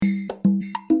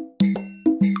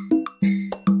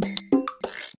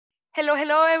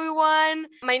hello everyone.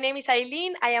 My name is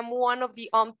Eileen. I am one of the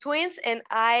twins, and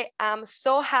I am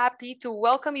so happy to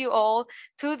welcome you all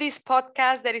to this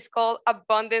podcast that is called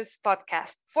Abundance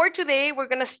Podcast. For today, we're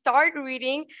going to start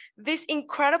reading this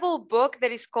incredible book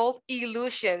that is called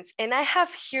Illusions. And I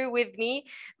have here with me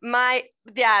my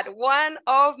dad, one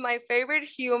of my favorite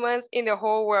humans in the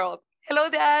whole world. Hello,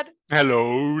 Dad.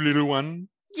 Hello, little one.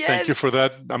 Thank you Yes. for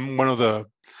that. I'm one of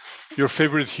your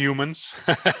favorite humans.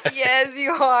 Yes,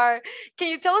 you are. Can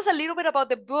you tell us a little bit about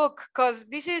the book? Because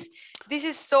this is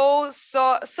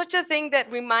such a thing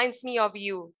that reminds me of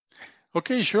you.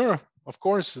 Okay, sure. Of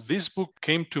course, this book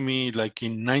came to me like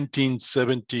in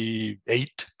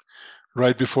 1978,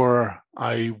 right before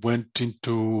I went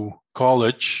into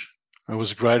college. I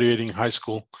was graduating high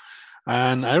school.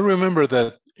 And I remember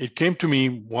that it came to me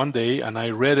one day and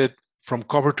I read it from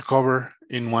cover to cover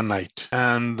in one night.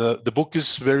 And the book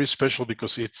is very special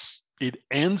because it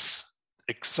ends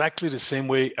exactly the same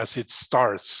way as it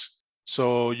starts.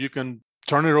 So you can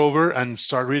turn it over and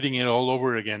start reading it all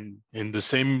over again in the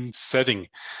same setting.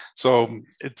 So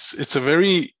it's a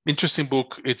very interesting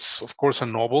book. It's of course a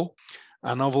novel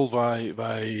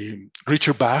by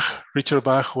Richard Bach. Richard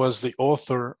Bach was the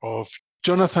author of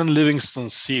Jonathan Livingston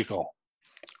Seagull,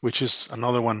 which is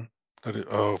another one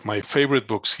of my favorite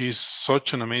books. He's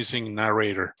such an amazing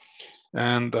narrator.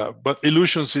 And but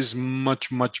Illusions is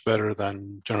much better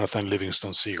than Jonathan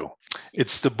Livingston Seagull.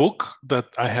 It's the book that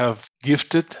I have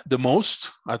gifted the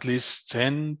most. At least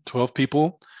 10, 12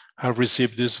 people have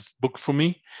received this book from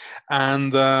me.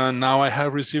 And now I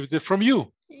have received it from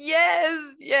you.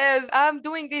 Yes, I'm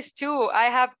doing this too. I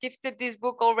have gifted this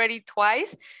book already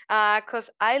twice because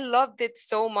I loved it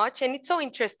so much. And it's so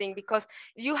interesting because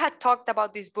you had talked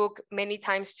about this book many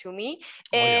times to me,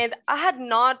 Oh, yeah. and I had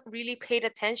not really paid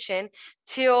attention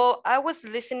till I was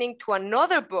listening to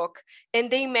another book and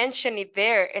they mentioned it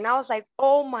there. And I was like,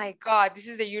 oh my God, this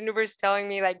is the universe telling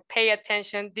me, like, pay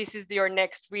attention. This is your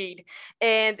next read.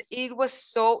 And it was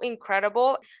so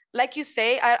incredible. Like you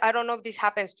say, I don't know if this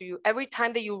happens to you. Every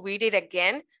time that you read it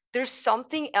again, there's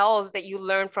something else that you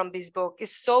learn from this book.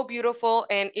 It's so beautiful,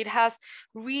 and it has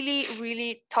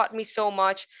really taught me so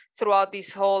much throughout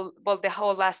the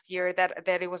whole last year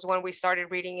that it was when we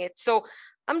started reading it. So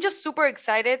I'm just super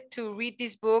excited to read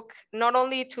this book, not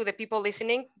only to the people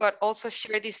listening, but also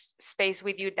share this space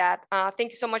with you, Dad.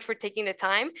 Thank you so much for taking the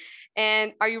time.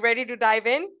 And are you ready to dive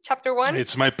in? Chapter 1?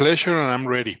 It's my pleasure and I'm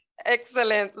ready.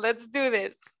 Excellent. Let's do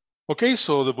this. Okay,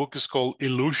 so the book is called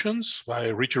Illusions by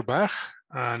Richard Bach,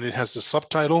 and it has the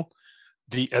subtitle,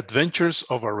 The Adventures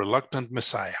of a Reluctant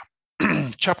Messiah.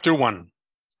 Chapter 1.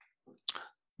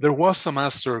 There was a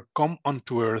master come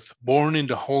unto earth, born in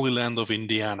the Holy Land of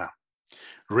Indiana,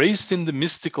 raised in the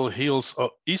mystical hills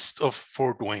east of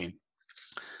Fort Wayne.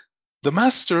 The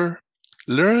master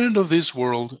learned of this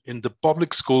world in the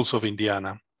public schools of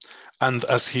Indiana, and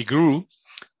as he grew,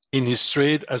 in his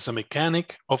trade as a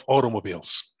mechanic of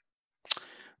automobiles.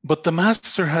 But the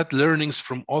master had learnings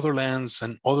from other lands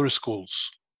and other schools,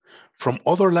 from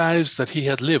other lives that he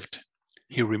had lived.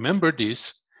 He remembered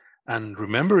this, and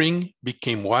remembering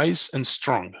became wise and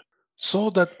strong, so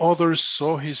that others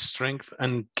saw his strength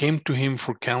and came to him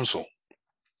for counsel.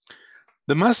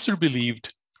 The master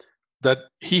believed that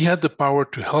he had the power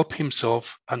to help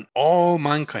himself and all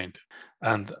mankind,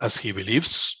 and as he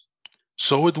believes,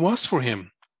 so it was for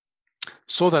him,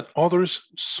 so that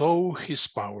others saw his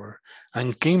power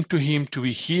and came to him to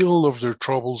be healed of their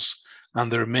troubles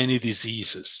and their many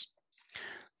diseases.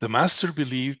 The master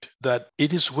believed that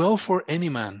it is well for any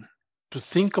man to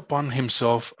think upon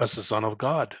himself as the Son of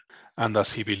God, and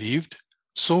as he believed,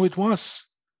 so it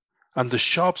was. And the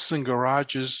shops and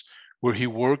garages where he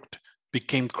worked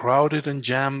became crowded and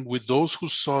jammed with those who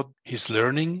sought his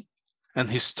learning and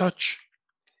his touch,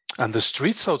 and the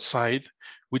streets outside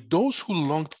with those who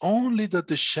longed only that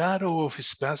the shadow of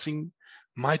his passing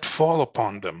might fall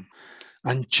upon them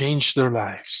and change their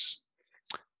lives.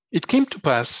 It came to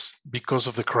pass, because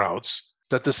of the crowds,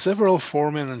 that the several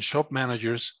foremen and shop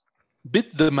managers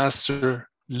bid the master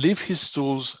leave his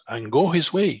tools and go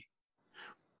his way,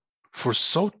 for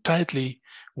so tightly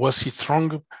was he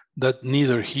thronged that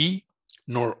neither he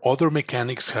nor other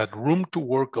mechanics had room to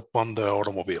work upon the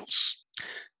automobiles.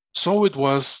 So it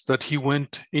was that he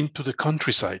went into the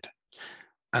countryside,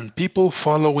 and people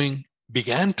following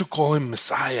began to call him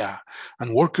Messiah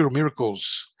and worker of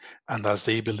miracles. And as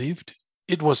they believed,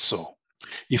 it was so.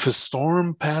 If a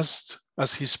storm passed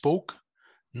as he spoke,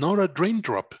 not a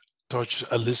raindrop touched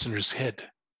a listener's head.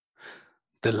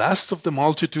 The last of the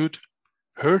multitude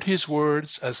heard his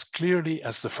words as clearly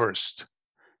as the first,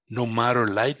 no matter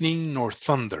lightning nor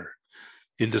thunder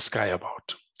in the sky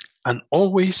about. And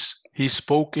always he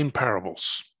spoke in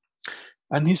parables.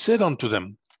 And he said unto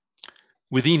them,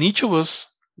 within each of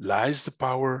us lies the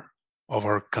power of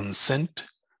our consent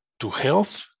to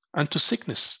health and to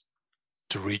sickness,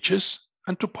 to riches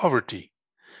and to poverty,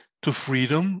 to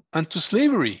freedom and to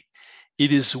slavery.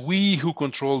 It is we who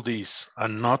control these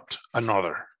and not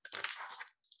another.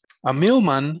 A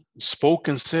millman spoke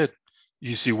and said,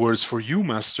 easy words for you,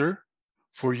 master,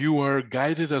 for you are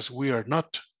guided as we are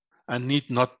not, and need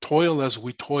not toil as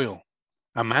we toil.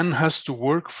 A man has to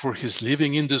work for his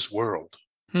living in this world.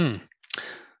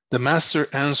 The master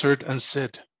answered and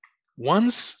said,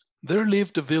 once there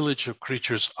lived a village of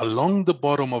creatures along the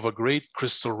bottom of a great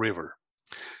crystal river.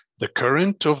 The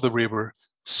current of the river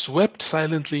swept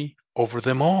silently over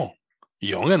them all,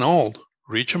 young and old,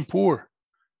 rich and poor,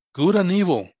 good and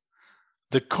evil,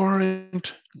 the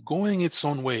current going its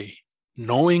own way,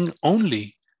 knowing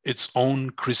only its own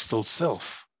crystal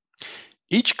self.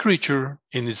 Each creature,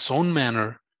 in its own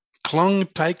manner, clung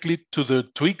tightly to the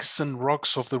twigs and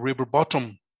rocks of the river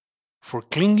bottom, for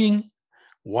clinging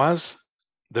was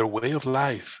their way of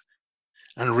life,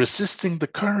 and resisting the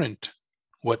current,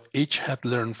 what each had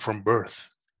learned from birth.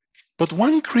 But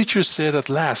one creature said at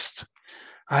last,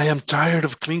 I am tired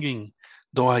of clinging,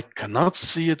 though I cannot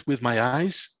see it with my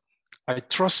eyes. I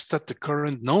trust that the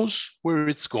current knows where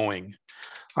it's going.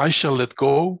 I shall let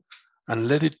go and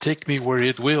let it take me where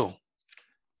it will.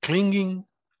 Clinging,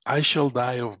 I shall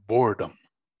die of boredom.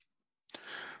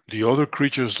 The other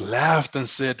creatures laughed and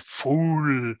said,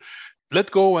 fool,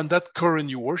 let go and that current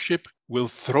you worship will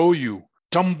throw you,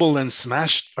 tumble and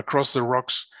smash across the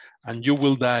rocks, and you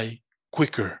will die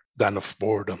quicker than of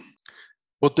boredom.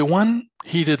 But the one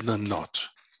heeded them not.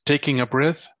 Taking a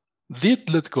breath,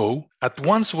 did let go, at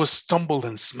once was tumbled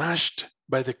and smashed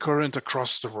by the current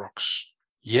across the rocks.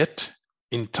 Yet,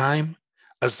 in time,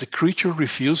 as the creature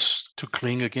refused to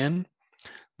cling again,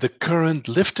 the current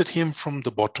lifted him from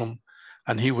the bottom,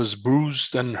 and he was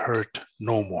bruised and hurt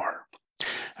no more.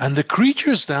 And the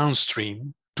creatures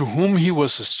downstream, to whom he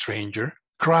was a stranger,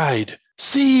 cried,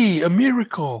 see, a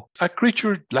miracle, a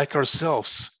creature like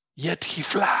ourselves, yet he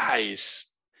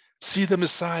flies. See the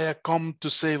Messiah come to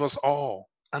save us all.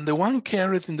 And the one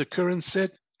carried in the current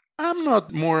said, I'm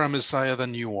not more a Messiah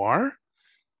than you are.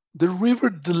 The river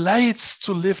delights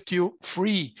to lift you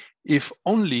free, if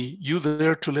only you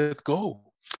dare to let go.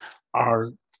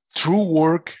 Our true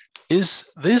work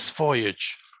is this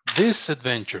voyage, this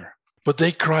adventure. But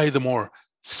they cried the more,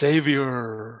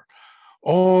 Savior,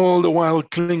 all the while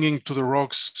clinging to the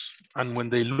rocks. And when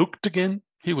they looked again,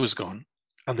 he was gone.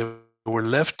 And they were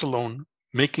left alone,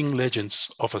 making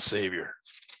legends of a Savior.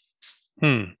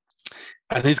 And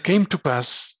it came to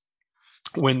pass,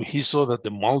 when he saw that the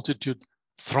multitude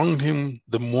thronged him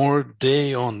the more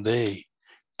day on day,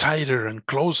 tighter and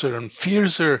closer and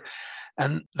fiercer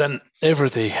than ever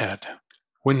they had,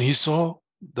 when he saw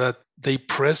that they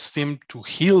pressed him to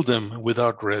heal them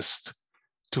without rest,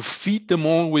 to feed them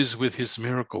always with his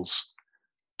miracles,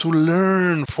 to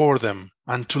learn for them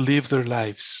and to live their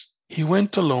lives, he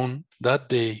went alone that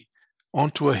day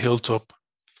onto a hilltop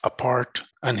apart,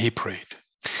 and he prayed.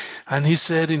 And he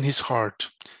said in his heart,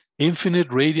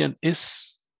 infinite radiant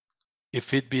is,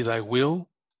 if it be thy will,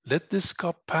 let this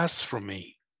cup pass from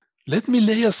me. Let me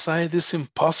lay aside this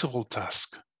impossible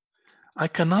task. I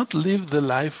cannot live the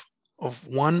life of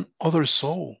one other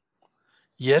soul.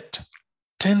 Yet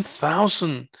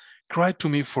 10,000 cried to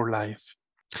me for life.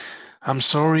 I'm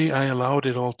sorry I allowed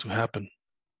it all to happen.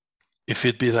 If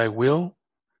it be thy will,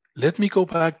 let me go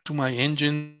back to my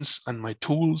engines and my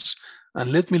tools,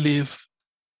 and let me live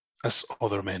as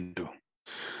other men do.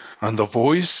 And a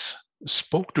voice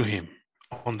spoke to him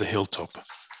on the hilltop,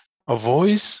 a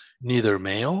voice neither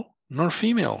male nor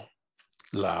female,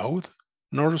 loud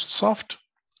nor soft,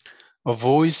 a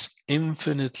voice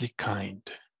infinitely kind.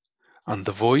 And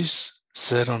the voice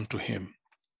said unto him,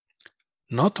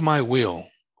 not my will,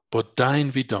 but thine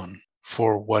be done,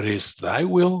 for what is thy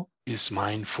will is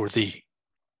mine for thee.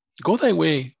 Go thy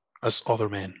way as other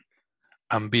men,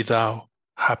 and be thou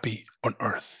happy on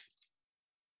earth.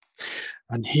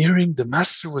 And hearing, the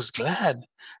master was glad,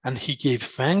 and he gave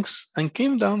thanks and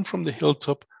came down from the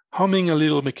hilltop, humming a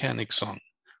little mechanic song.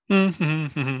 And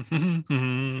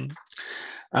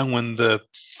when the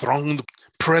throng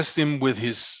pressed him with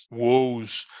his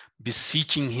woes,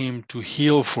 beseeching him to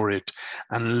heal for it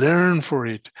and learn for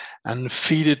it and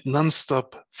feed it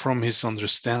nonstop from his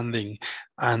understanding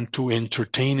and to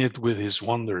entertain it with his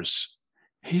wonders,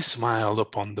 he smiled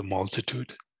upon the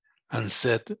multitude and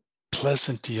said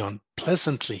pleasantly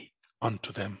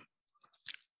unto them,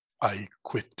 I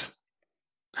quit.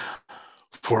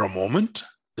 For a moment,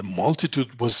 the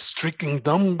multitude was stricken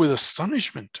dumb with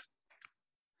astonishment.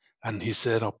 And he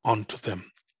said unto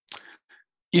them,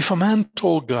 if a man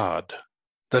told God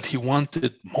that he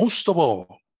wanted most of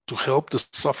all to help the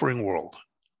suffering world,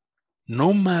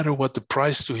 no matter what the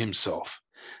price to himself,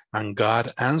 and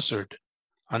God answered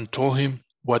and told him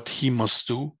what he must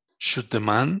do, should the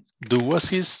man do as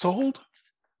he is told?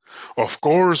 Of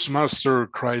course, master,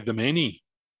 cried the many.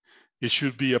 It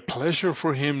should be a pleasure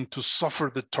for him to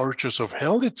suffer the tortures of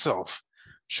hell itself,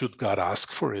 should God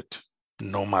ask for it,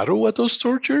 no matter what those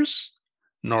tortures,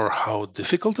 nor how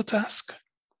difficult the task.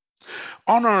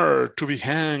 Honor to be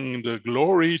hanged,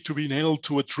 glory to be nailed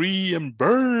to a tree and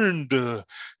burned,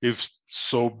 if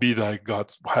so be that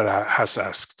God has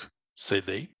asked, said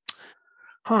they.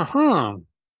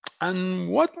 And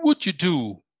what would you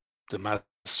do, the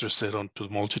master said unto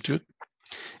the multitude,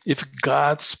 if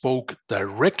God spoke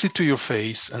directly to your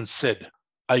face and said,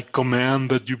 I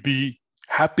command that you be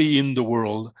happy in the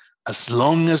world as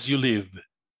long as you live?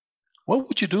 What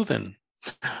would you do then?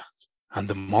 And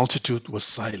the multitude was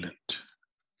silent.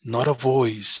 Not a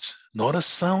voice, not a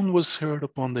sound was heard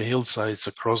upon the hillsides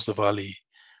across the valley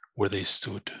where they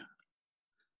stood.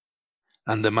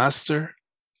 And the master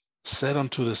said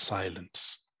unto the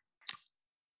silence,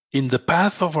 in the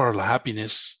path of our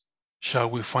happiness shall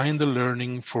we find the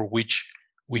learning for which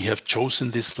we have chosen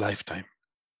this lifetime.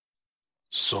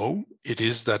 So it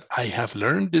is that I have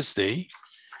learned this day,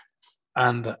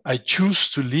 and I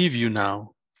choose to leave you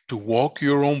now to walk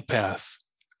your own path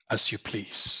as you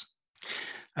please.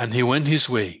 And he went his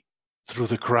way through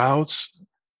the crowds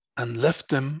and left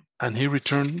them, and he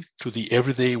returned to the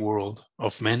everyday world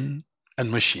of men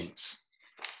and machines.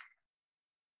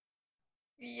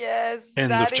 Yes, End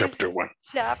that of chapter is 1.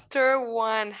 chapter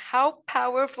 1. How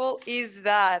powerful is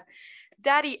that?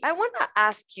 Daddy, I want to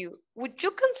ask you, would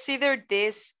you consider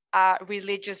this a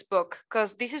religious book?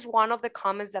 Because this is one of the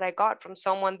comments that I got from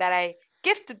someone that I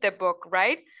gifted the book,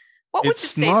 right? What would you It's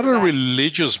say not to a that?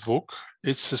 religious book,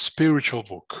 it's a spiritual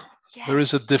book. There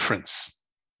is a Yes, difference.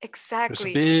 There's a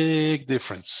exactly. big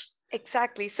difference.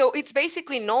 Exactly. So it's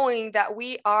basically knowing that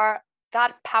we are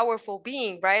that powerful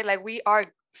being, right? Like we are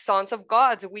sons of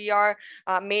gods. We are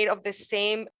made of the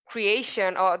same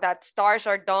creation, or that stars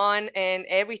are done and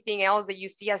everything else that you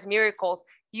see as miracles.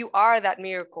 You are that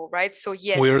miracle, right? So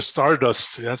yes, We are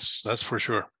stardust. Yes, that's for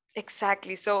sure.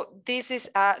 exactly. So this is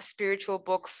a spiritual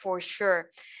book for sure.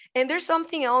 And there's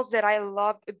something else that I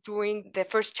loved during the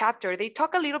first chapter. They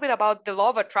talk a little bit about the law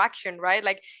of attraction, right?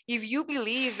 Like if you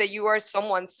believe that you are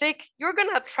someone sick, you're going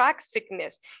to attract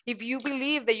sickness. If you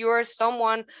believe that you are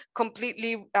someone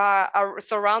completely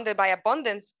surrounded by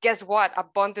abundance, guess what?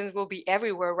 Abundance will be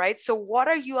everywhere, right? So what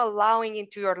are you allowing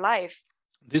into your life?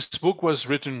 This book was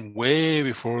written way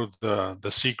before the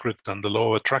secret and the law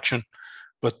of attraction.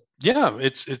 But yeah,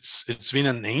 it's been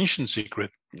an ancient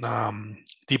secret.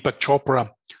 Deepak Chopra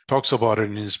talks about it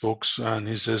in his books, and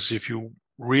he says if you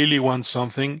really want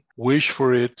something, wish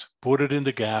for it, put it in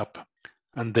the gap,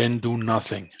 and then do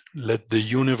nothing. Let the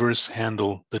universe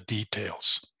handle the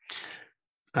details.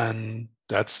 And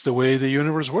that's the way the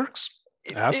universe works.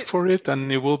 Ask for it,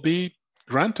 and it will be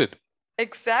granted.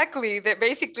 Exactly. That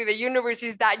basically the universe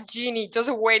is that genie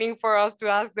just waiting for us to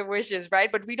ask the wishes,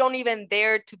 right? But we don't even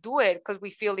dare to do it because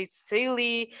we feel it's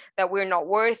silly, that we're not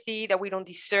worthy, that we don't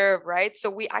deserve, right?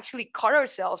 So we actually cut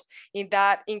ourselves in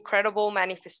that incredible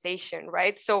manifestation,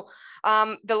 right? So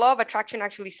the law of attraction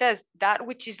actually says that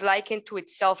which is likened to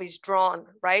itself is drawn,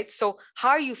 right? So how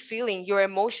are you feeling? Your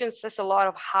emotions says a lot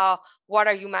of what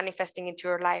are you manifesting into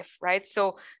your life, right?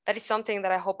 So that is something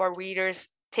that I hope our readers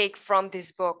take from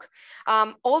this book.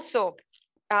 Also,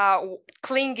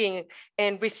 clinging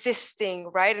and resisting,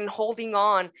 right? And holding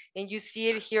on. And you see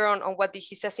it here on what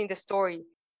he says in the story.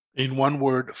 In one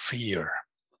word, fear.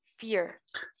 Fear.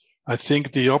 I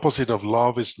think the opposite of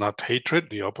love is not hatred.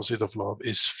 The opposite of love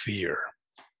is fear.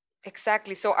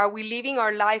 Exactly. So are we living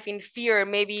our life in fear?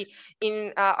 Maybe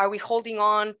are we holding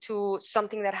on to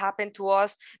something that happened to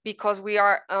us because we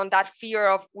are on that fear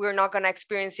of we're not going to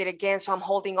experience it again. So I'm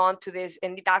holding on to this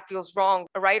and that feels wrong,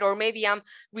 right? Or maybe I'm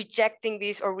rejecting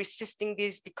this or resisting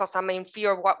this because I'm in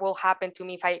fear of what will happen to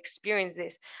me if I experience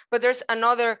this. But there's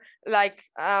another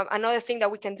thing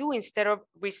that we can do. Instead of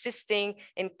resisting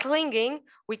and clinging,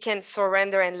 we can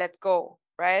surrender and let go.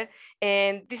 Right.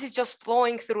 And this is just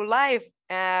flowing through life,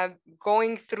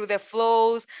 going through the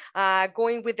flows,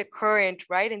 going with the current.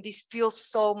 Right. And this feels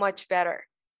so much better.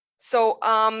 So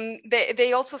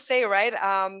they also say, right,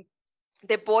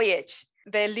 the voyage,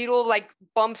 the little like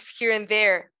bumps here and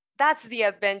there. That's the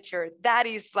adventure. That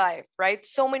is life, right?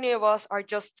 So many of us are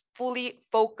just fully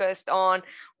focused on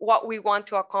what we want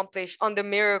to accomplish, on the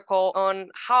miracle, on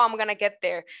how I'm going to get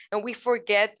there. And we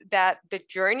forget that the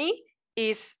journey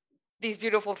is this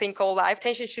beautiful thing called life.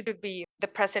 Tension should be the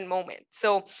present moment.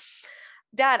 So,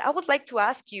 Dad, I would like to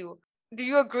ask you, do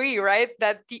you agree, right,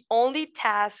 that the only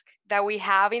task that we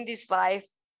have in this life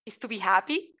is to be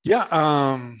happy? Yeah,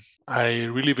 I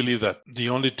really believe that the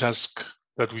only task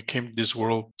that we came to this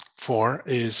world for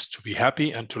is to be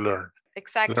happy and to learn.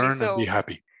 Exactly. Learn and be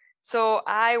happy. So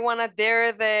I want to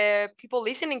dare the people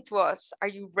listening to us. Are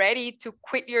you ready to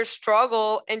quit your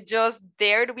struggle and just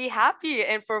dare to be happy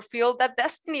and fulfill that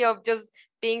destiny of just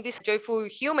being this joyful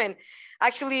human?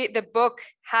 Actually, the book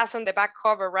has on the back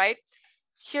cover, right?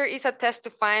 Here is a test to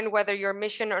find whether your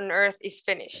mission on earth is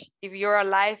finished. If you're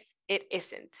alive, it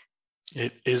isn't.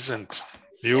 It isn't.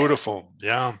 Beautiful.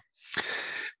 Yeah.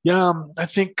 Yeah, I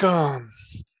think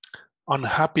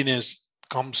unhappiness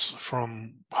comes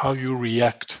from how you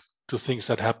react to things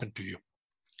that happen to you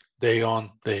day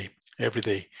on day, every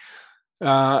day.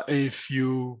 If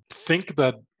you think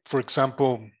that, for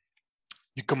example,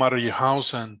 you come out of your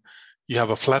house and you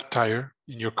have a flat tire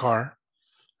in your car,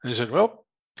 and you said, well,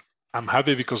 I'm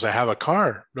happy because I have a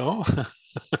car. No.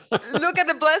 Look at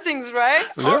the blessings, right?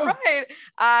 Yeah. All right.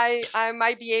 I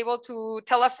might be able to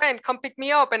tell a friend, come pick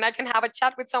me up, and I can have a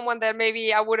chat with someone that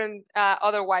maybe I wouldn't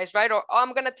otherwise, right? Or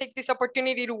I'm going to take this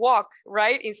opportunity to walk,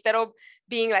 right? Instead of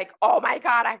being like, oh my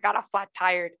God, I got a flat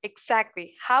tire.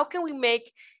 Exactly. How can we make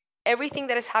everything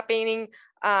that is happening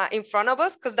in front of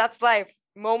us, because that's life,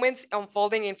 moments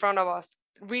unfolding in front of us,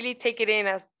 really take it in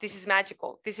as this is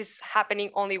magical. This is happening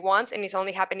only once and it's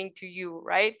only happening to you,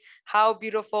 right? How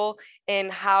beautiful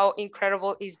and how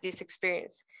incredible is this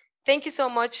experience? Thank you so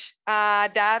much,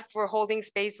 Dad, for holding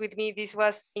space with me. This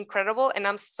was incredible. And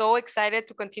I'm so excited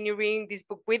to continue reading this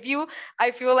book with you. I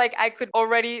feel like I could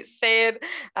already say it.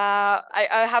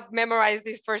 I have memorized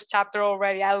this first chapter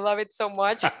already. I love it so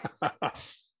much.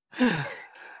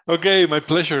 Okay, my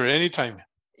pleasure. Anytime.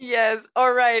 Yes.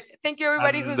 All right. Thank you,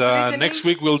 everybody who's listening. Next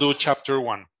week, we'll do chapter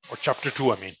 1 or chapter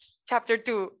 2, I mean. Chapter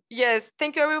 2. Yes.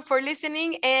 Thank you, everyone, for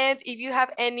listening. And if you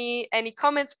have any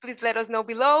comments, please let us know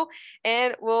below.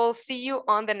 And we'll see you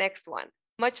on the next one.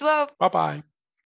 Much love. Bye-bye.